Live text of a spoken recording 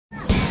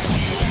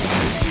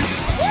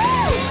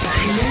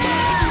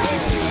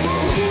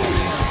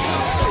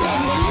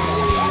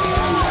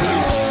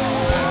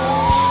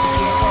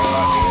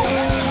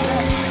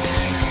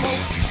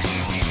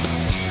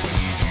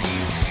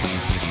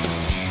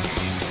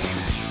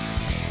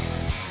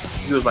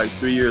he was like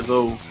 3 years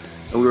old,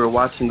 and we were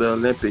watching the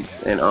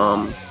Olympics, and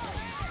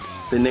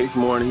the next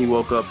morning he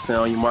woke up saying,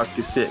 "On your marks,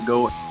 get set,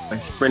 go," and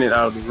sprinted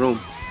out of the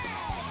room.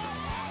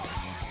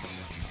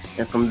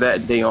 And from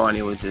that day on,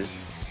 it was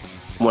just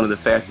one of the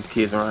fastest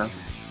kids around.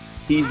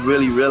 He's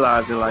really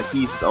realizing like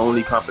he's his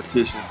only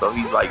competition, so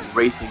he's like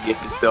racing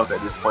against himself at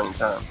this point in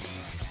time.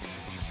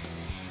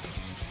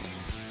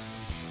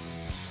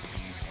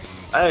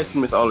 I ask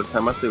him this all the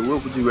time. I say,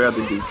 what would you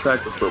rather do,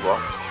 track or football?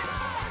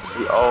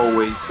 He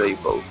always say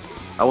both.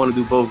 I want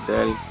to do both,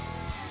 Daddy.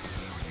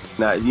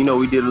 Now, you know,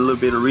 we did a little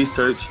bit of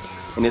research,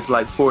 and it's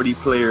like 40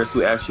 players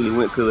who actually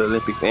went to the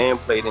Olympics and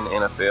played in the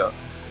NFL.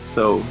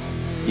 So,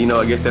 you know,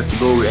 I guess that's the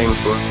goal we're aiming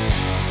for.